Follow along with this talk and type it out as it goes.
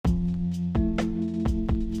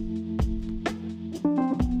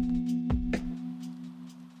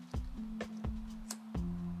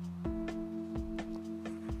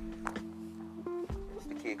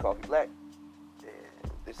Coffee Black,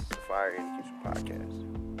 and this is the Fire in the Kitchen podcast.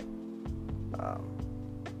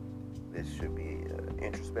 This should be an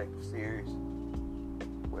introspective series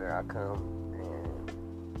where I come and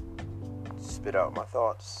spit out my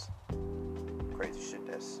thoughts, crazy shit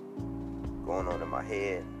that's going on in my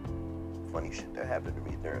head, funny shit that happened to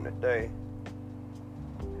me during the day,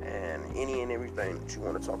 and any and everything that you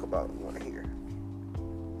want to talk about, you want to hear.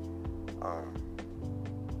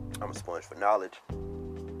 I'm a sponge for knowledge.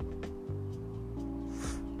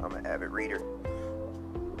 I'm an avid reader.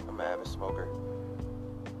 I'm an avid smoker.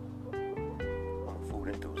 I'm a food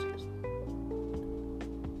enthusiast.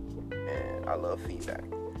 And I love feedback.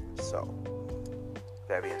 So,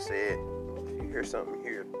 that being said, if you hear something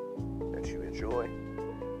here that you enjoy,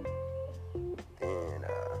 then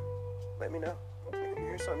let me know. If you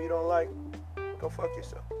hear something you don't like, go fuck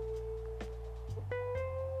yourself.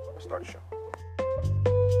 Let's start the show.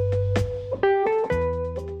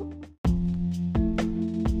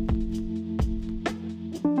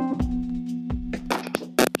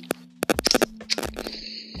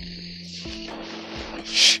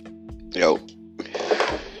 Yo,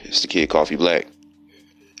 it's the Kid Coffee Black.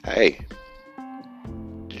 Hey,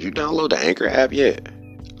 did you download the Anchor app yet?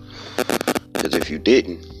 Because if you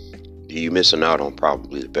didn't, you're missing out on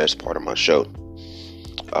probably the best part of my show.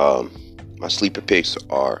 My sleeper picks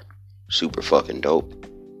are super fucking dope.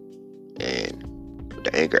 And with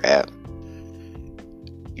the Anchor app,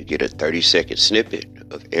 you get a 30-second snippet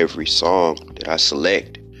of every song that I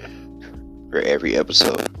select for every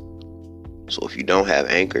episode. So if you don't have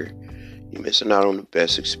Anchor, you're missing out on the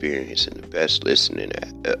best experience and the best listening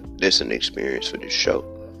experience for this show.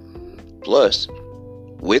 Plus,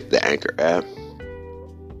 with the Anchor app,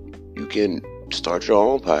 you can start your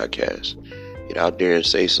own podcast. Get out there and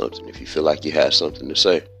say something if you feel like you have something to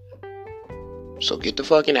say. So get the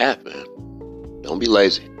fucking app, man. Don't be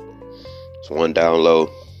lazy. It's one download,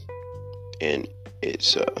 and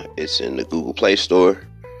it's in the Google Play Store.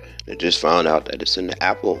 I just found out that it's in the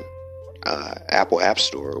Apple App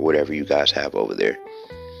Store or whatever you guys have over there.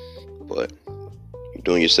 But you're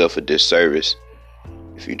doing yourself a disservice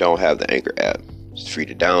if you don't have the Anchor app. It's free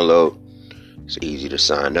to download. It's easy to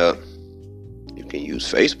sign up. You can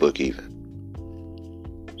use Facebook even.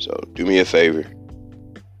 So do me a favor.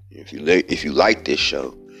 If you like this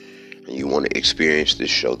show and you want to experience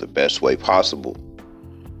this show the best way possible,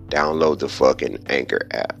 download the fucking Anchor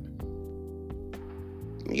app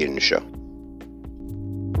and get in the show.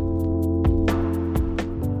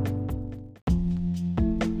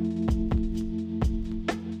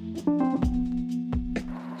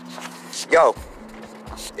 Yo,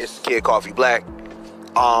 it's the Kid Coffee Black.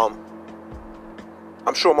 I'm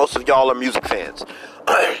sure most of y'all are music fans.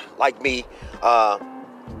 Like me,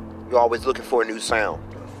 you're always looking for a new sound.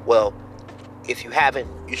 Well, if you haven't,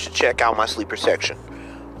 you should check out my sleeper section.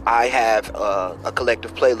 I have a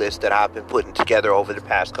collective playlist that I've been putting together over the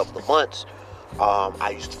past couple of months.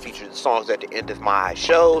 I used to feature the songs at the end of my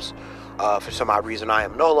shows. For some odd reason, I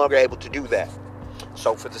am no longer able to do that.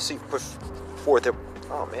 So for the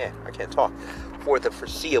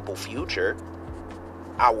foreseeable future,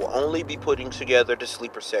 I will only be putting together the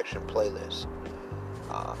sleeper section playlist.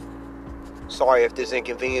 Sorry if this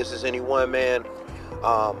inconveniences anyone, man.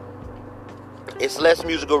 It's less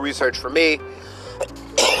musical research for me,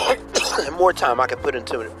 and more time I can put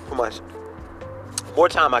into my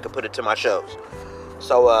shows.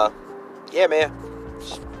 So, yeah, man,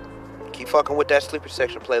 just keep fucking with that sleeper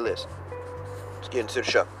section playlist. Let's get into the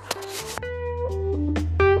show.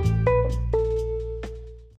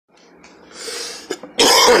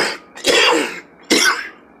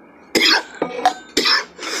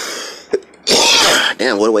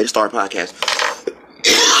 Damn, what a way to start a podcast.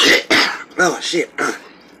 Oh, shit.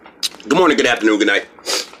 Good morning, good afternoon, good night.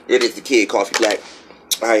 It is the Kid Coffee Black.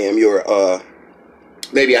 I am your,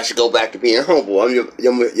 maybe I should go back to being humble. I'm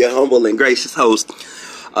your humble and gracious host.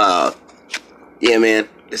 Yeah, man,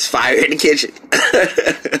 it's fire in the kitchen.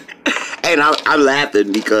 And I'm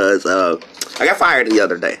laughing because I got fired the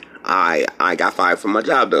other day. I got fired from my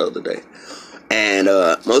job the other day. And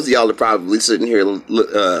most of y'all are probably sitting here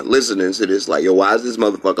listening to this like, yo, why is this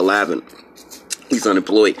motherfucker laughing? He's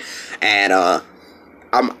unemployed. And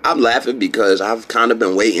I'm laughing because I've kind of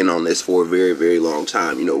been waiting on this for a very, very long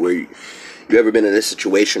time. You know, where you ever been in a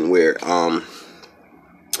situation where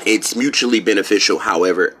it's mutually beneficial,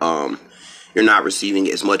 however, you're not receiving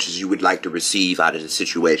as much as you would like to receive out of the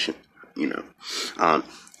situation. You know,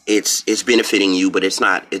 it's benefiting you, but it's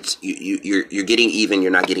not. It's you're getting even.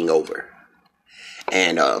 You're not getting over.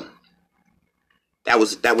 And that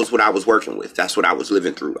was what I was working with. That's what I was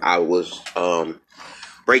living through. I was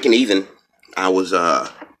breaking even. I was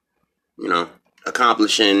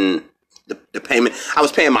accomplishing the payment. I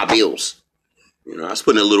was paying my bills. I was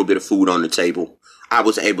putting a little bit of food on the table. I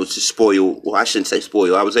was able to spoil. Well, I shouldn't say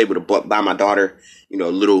spoil. I was able to buy my daughter,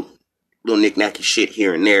 little knick-knacky shit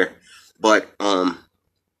here and there. But I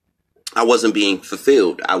wasn't being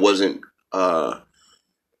fulfilled. I wasn't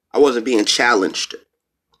being challenged.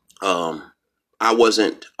 I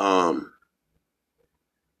wasn't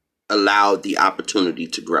allowed the opportunity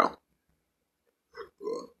to grow.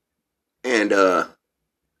 And I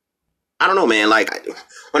don't know, man. Like,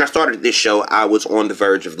 when I started this show, I was on the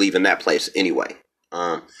verge of leaving that place anyway.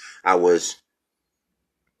 I was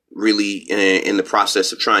really in the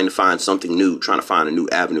process of trying to find something new, trying to find a new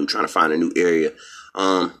avenue, trying to find a new area,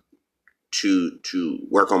 to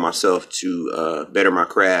work on myself, to better my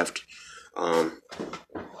craft.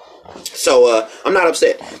 So I'm not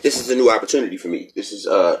upset. This is a new opportunity for me. This is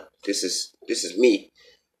me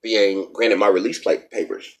being granted my release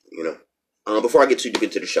papers. Before I get too deep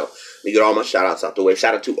into the show, let me get all my shout outs out the way.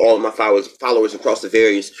 Shout out to all of my followers across the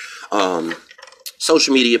various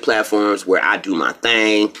social media platforms where I do my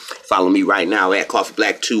thing. Follow me right now at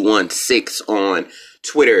CoffeeBlack216 on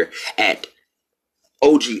Twitter, at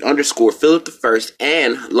OG_Philip the First,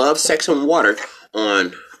 and Love, Sex, and Water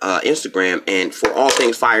on Instagram. And for all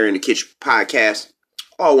things Fire in the Kitchen Podcast,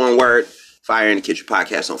 all one word, Fire in the Kitchen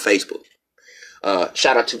Podcast on Facebook.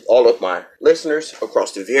 Shout out to all of my listeners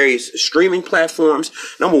across the various streaming platforms,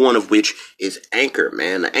 number one of which is Anchor,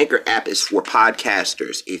 man. The Anchor app is for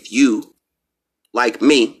podcasters. If you, like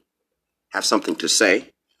me, have something to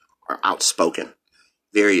say, are outspoken,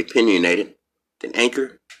 very opinionated, then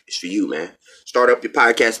Anchor is for you, man. Start up your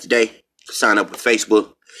podcast today. Sign up with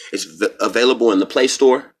Facebook. It's available in the Play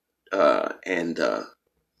Store and the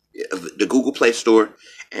Google Play Store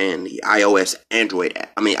and the iOS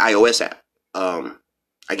app.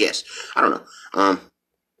 I guess. I don't know.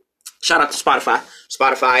 Shout out to Spotify.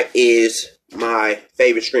 Spotify is my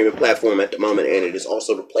favorite streaming platform at the moment, and it is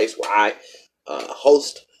also the place where I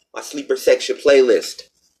host my sleeper section playlist.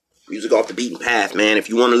 Music off the beaten path, man. If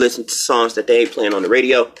you want to listen to songs that they ain't playing on the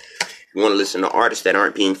radio, if you want to listen to artists that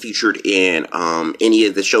aren't being featured in any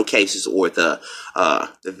of the showcases or the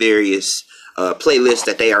various playlists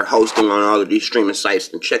that they are hosting on all of these streaming sites,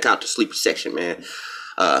 then check out the sleeper section, man.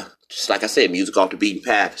 Just like I said, music off the beaten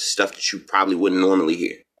path, stuff that you probably wouldn't normally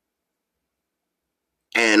hear.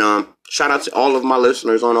 And shout out to all of my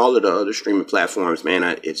listeners on all of the other streaming platforms,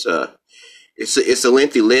 man. It's a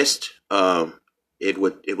lengthy list. It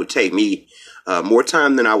would take me more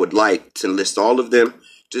time than I would like to list all of them.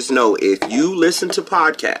 Just know, if you listen to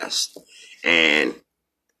podcasts and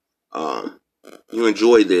you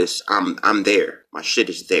enjoy this, I'm there. My shit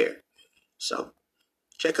is there. So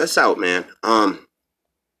check us out, man.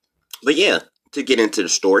 But yeah, to get into the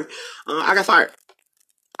story, I got fired.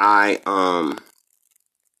 I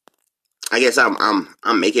guess I'm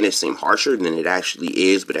making it seem harsher than it actually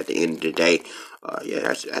is, but at the end of the day, yeah,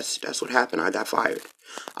 that's what happened. I got fired.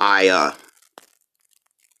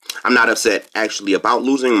 I'm not upset actually about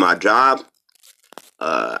losing my job.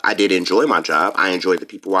 I did enjoy my job. I enjoyed the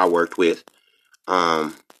people I worked with.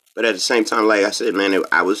 But at the same time, like I said, man,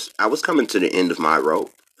 I was coming to the end of my rope.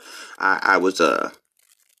 I was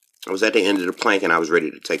at the end of the plank, and I was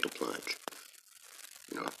ready to take the plunge.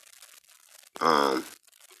 I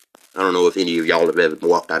don't know if any of y'all have ever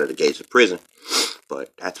walked out of the gates of prison,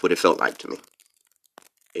 but that's what it felt like to me.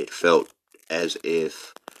 It felt as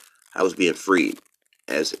if I was being freed,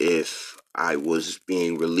 as if I was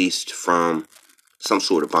being released from some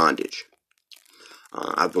sort of bondage.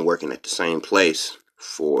 I've been working at the same place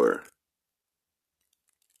for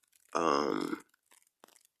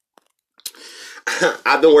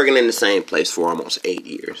I've been working in the same place for almost 8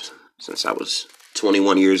 years. Since I was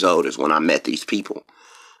 21 years old is when I met these people.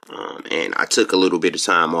 And I took a little bit of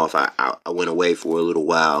time off. I went away for a little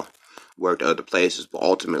while, worked at other places, but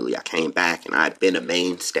ultimately I came back, and I'd been a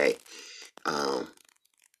mainstay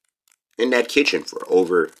in that kitchen for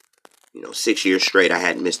over 6 years straight. I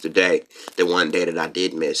hadn't missed a day. The one day that I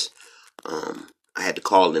did miss, I had to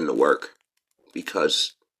call in to work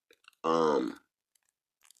because my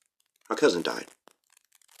cousin died.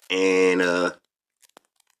 And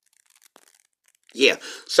yeah,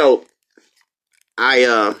 so I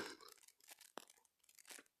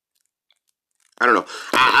don't know.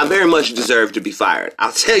 I very much deserve to be fired.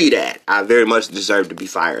 I'll tell you that. I very much deserve to be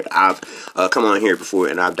fired. I've come on here before,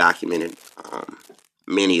 and I've documented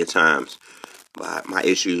many a times my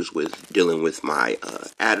issues with dealing with my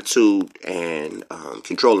attitude and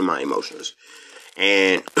controlling my emotions.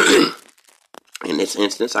 And in this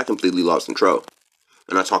instance, I completely lost control.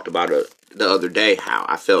 And I talked about it the other day, how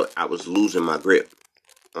I felt I was losing my grip.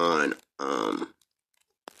 on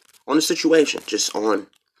the situation, just on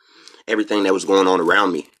everything that was going on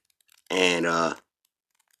around me, and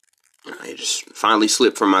it just finally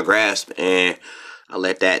slipped from my grasp, and I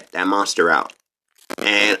let that monster out,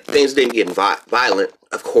 and things didn't get violent.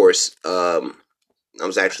 Of course, I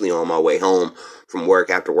was actually on my way home from work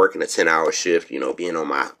after working a 10-hour shift, being on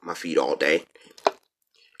my feet all day,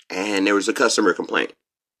 and there was a customer complaint,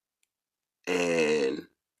 and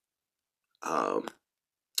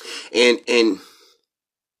and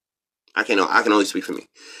I can only speak for me.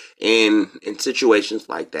 In situations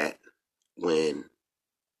like that, when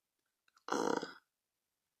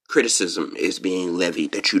criticism is being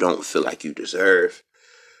levied that you don't feel like you deserve,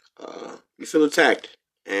 you feel attacked,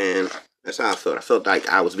 and that's how I felt. I felt like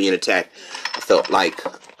I was being attacked. I felt like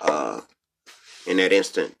in that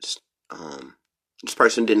instance, this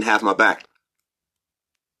person didn't have my back.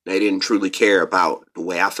 They didn't truly care about the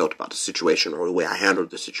way I felt about the situation or the way I handled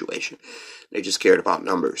the situation. They just cared about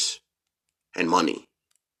numbers and money.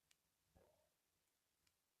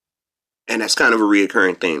 And that's kind of a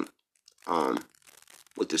reoccurring theme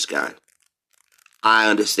with this guy. I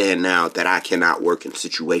understand now that I cannot work in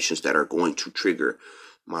situations that are going to trigger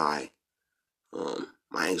my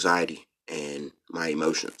anxiety and my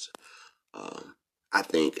emotions.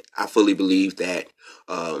 I fully believe that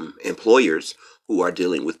employers who are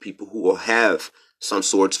dealing with people who will have some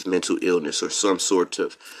sorts of mental illness or some sort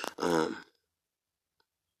of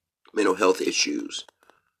mental health issues,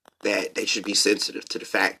 that they should be sensitive to the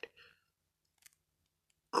fact.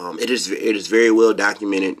 It is very well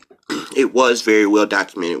documented. It was very well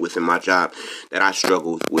documented within my job that I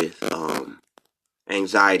struggled with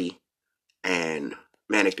anxiety and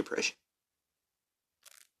manic depression.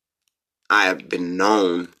 I have been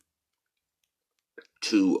known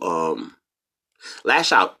to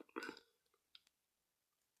lash out,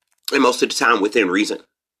 and most of the time within reason.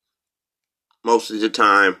 Most of the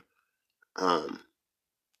time,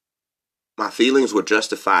 my feelings were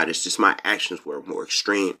justified. It's just my actions were more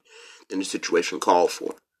extreme than the situation called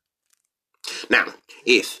for. Now,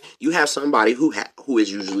 if you have somebody who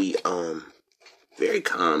is usually very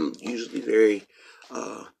calm, usually very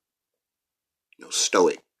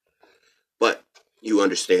stoic, but you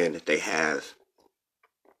understand that they have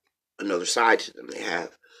another side to them. They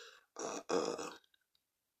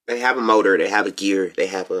have a motor, they have a gear, they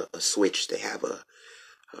have a switch, they have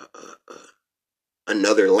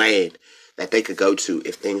another lane that they could go to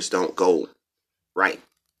if things don't go right.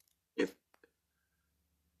 If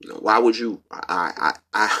why would you? I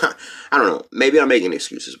don't know. Maybe I'm making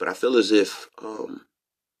excuses, but I feel as if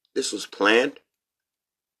this was planned,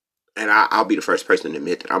 and I'll be the first person to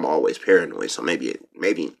admit that I'm always paranoid. So maybe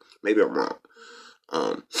I'm wrong.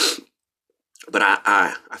 But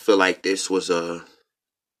I feel like this was a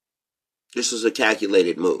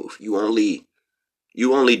calculated move. You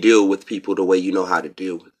only deal with people the way you know how to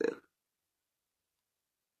deal with them.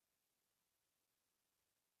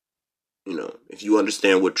 If you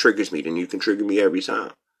understand what triggers me, then you can trigger me every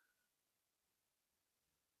time.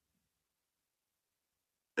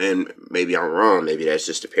 And maybe I'm wrong. Maybe that's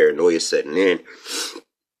just the paranoia setting in.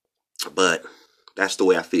 But that's the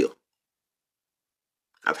way I feel.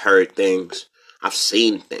 I've heard things. I've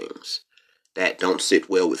seen things that don't sit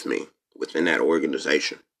well with me within that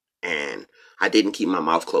organization. And I didn't keep my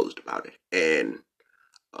mouth closed about it. And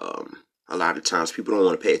a lot of times people don't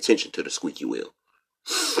want to pay attention to the squeaky wheel.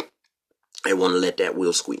 They want to let that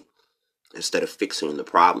wheel squeak. Instead of fixing the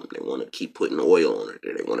problem, they want to keep putting oil on it.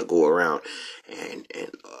 They want to go around and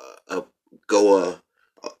go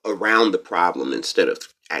around the problem instead of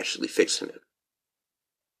actually fixing it.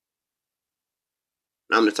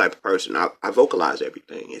 I'm the type of person, I vocalize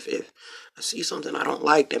everything. If I see something I don't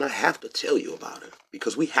like, then I have to tell you about it.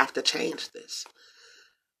 Because we have to change this.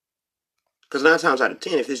 Because 9 times out of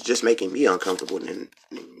 10, if it's just making me uncomfortable, then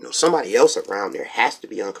somebody else around there has to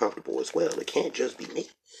be uncomfortable as well. It can't just be me.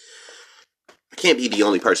 I can't be the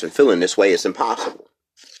only person feeling this way. It's impossible.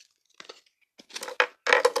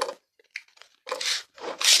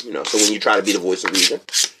 So when you try to be the voice of reason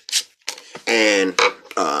and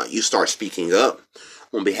you start speaking up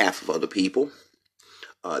on behalf of other people,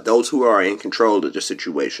 those who are in control of the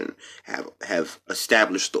situation have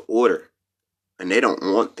established the order, and they don't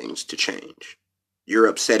want things to change. You're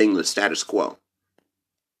upsetting the status quo.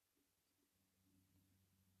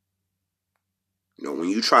 When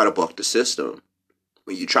you try to buck the system,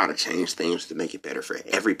 when you try to change things to make it better for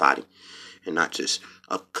everybody and not just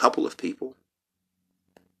a couple of people,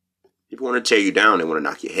 people want to tear you down. They want to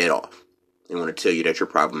knock your head off. They want to tell you that you're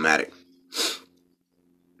problematic.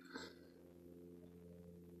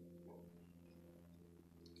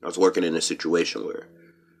 I was working in a situation where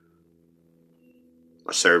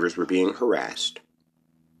Our servers were being harassed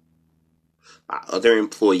by other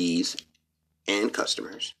employees and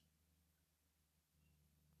customers.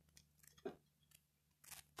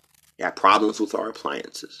 We had problems with our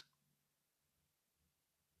appliances.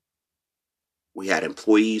 We had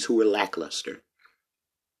employees who were lackluster.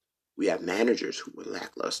 We had managers who were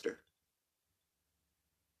lackluster.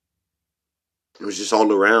 It was just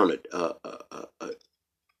all around a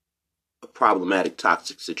problematic,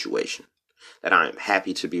 toxic situation that I am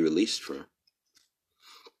happy to be released from.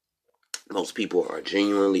 Most people are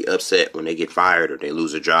genuinely upset when they get fired or they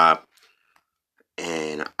lose a job.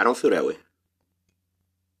 And I don't feel that way.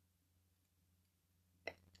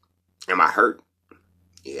 Am I hurt?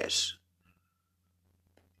 Yes.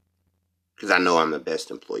 Because I know I'm the best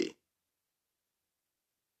employee.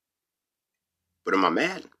 But am I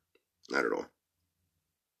mad? Not at all.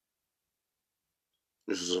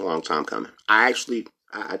 This was a long time coming. I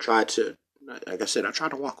tried to, like I said, I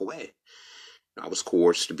tried to walk away. I was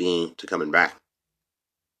coerced to coming back.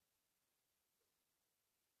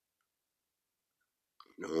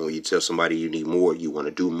 You know, when you tell somebody you need more, you want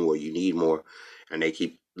to do more, you need more, and they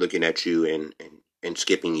keep looking at you and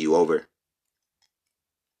skipping you over.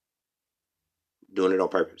 Doing it on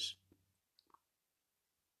purpose.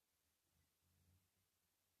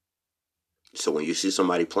 So when you see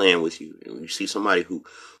somebody playing with you, and you see somebody who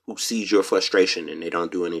sees your frustration and they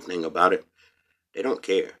don't do anything about it, they don't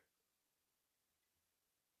care.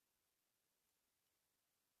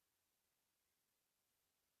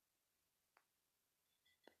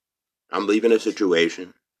 I'm leaving a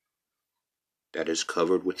situation that is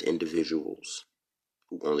covered with individuals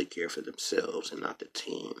who only care for themselves and not the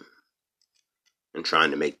team, and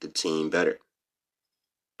trying to make the team better.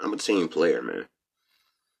 I'm a team player, man.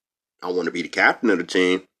 I want to be the captain of the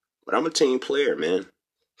team, but I'm a team player, man.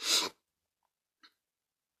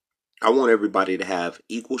 I want everybody to have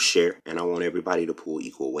equal share, and I want everybody to pull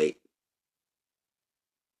equal weight.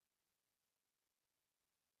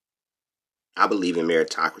 I believe in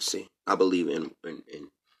meritocracy. I believe in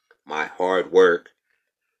my hard work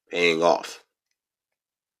paying off.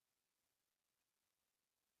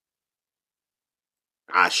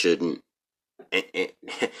 I shouldn't.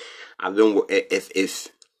 I've been if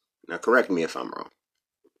now correct me if I'm wrong.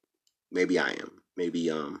 Maybe I am. Maybe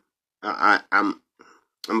I'm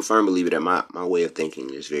a firm believer that my way of thinking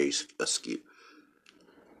is very askew.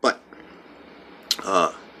 But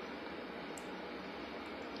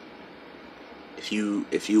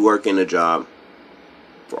if you work in a job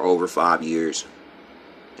for over 5 years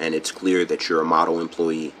and it's clear that you're a model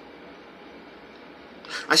employee,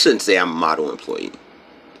 I shouldn't say I'm a model employee.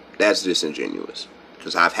 That's disingenuous,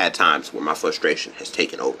 because I've had times where my frustration has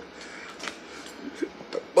taken over.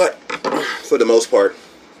 But for the most part,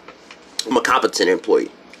 I'm a competent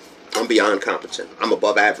employee. I'm beyond competent. I'm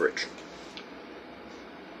above average.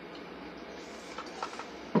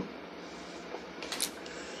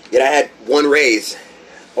 Yet I had one raise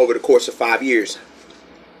over the course of 5 years.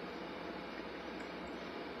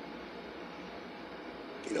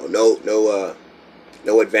 You know,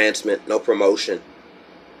 no advancement, no promotion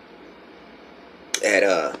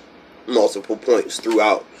at multiple points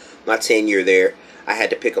throughout my tenure there. I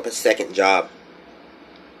had to pick up a second job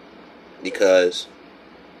because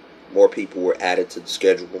more people were added to the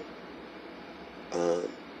schedule,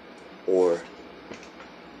 or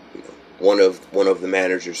you know, one of the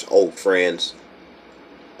manager's old friends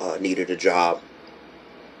needed a job,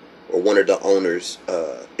 or one of the owner's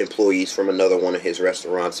employees from another one of his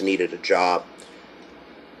restaurants needed a job.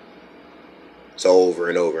 So over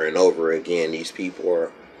and over and over again, these people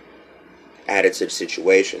are added to the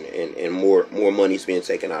situation, and more money is being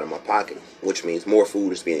taken out of my pocket, which means more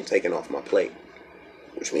food is being taken off my plate,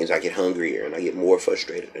 which means I get hungrier and I get more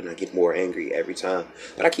frustrated and I get more angry every time.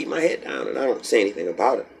 But I keep my head down and I don't say anything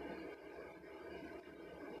about it.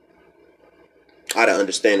 Out of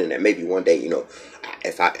understanding that maybe one day, you know,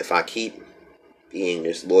 if I keep being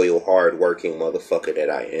this loyal, hard-working motherfucker that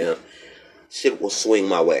I am, shit will swing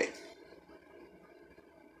my way.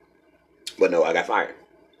 But no, I got fired.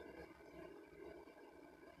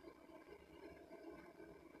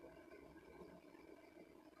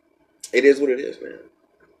 It is what it is, man.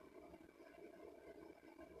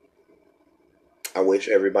 I wish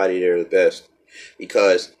everybody there the best,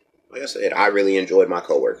 because, like I said, I really enjoyed my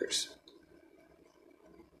coworkers.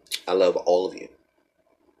 I love all of you.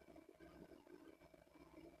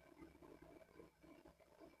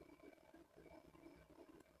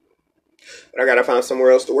 But I gotta find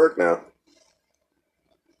somewhere else to work now.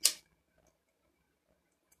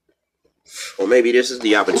 Or maybe this is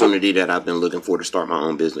the opportunity that I've been looking for to start my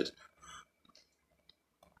own business.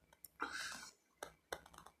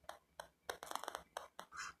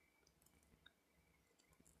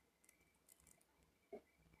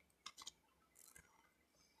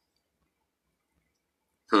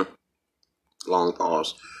 long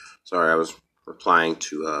pause. Sorry, I was replying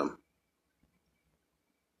to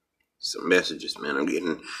some messages, man.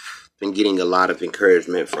 Been getting a lot of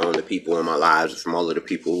encouragement from the people in my lives, from all of the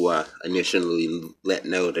people who I initially let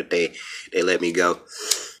know that they let me go.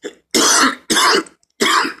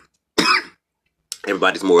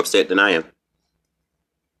 Everybody's more upset than I am.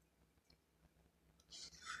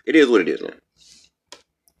 It is what it is, man.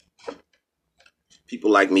 People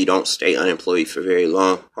like me don't stay unemployed for very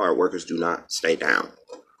long. Hard workers do not stay down.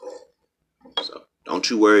 So don't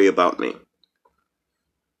you worry about me.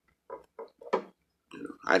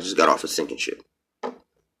 I just got off a sinking ship. I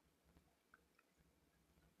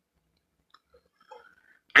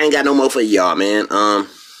ain't got no more for y'all, man. I'm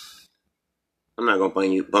not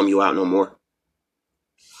gonna bum you out no more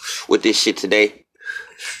with this shit today.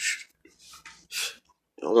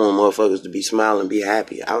 I want motherfuckers to be smiling, be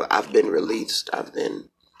happy. I've been released. I've been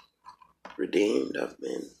redeemed. I've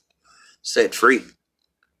been set free.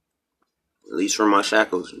 Released from my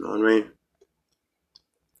shackles, you know what I mean?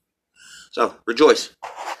 So, rejoice.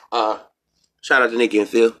 Shout out to Nikki and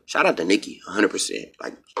Phil. Shout out to Nikki, 100%.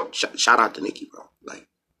 Like, shout out to Nikki, bro. Like,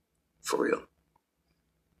 for real.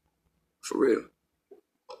 For real.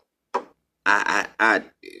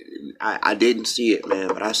 I didn't see it, man,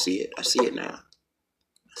 but I see it. I see it now.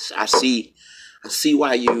 I see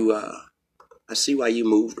why you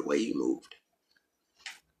moved the way you moved.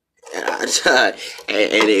 And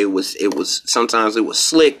it was sometimes it was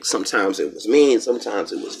slick, sometimes it was mean,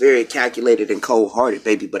 sometimes it was very calculated and cold-hearted,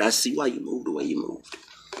 baby. But I see why you moved the way you moved.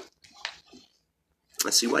 I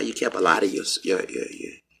see why you kept a lot of your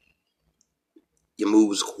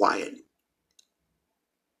moves quiet.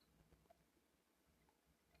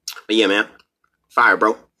 But yeah, man, fire,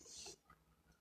 bro.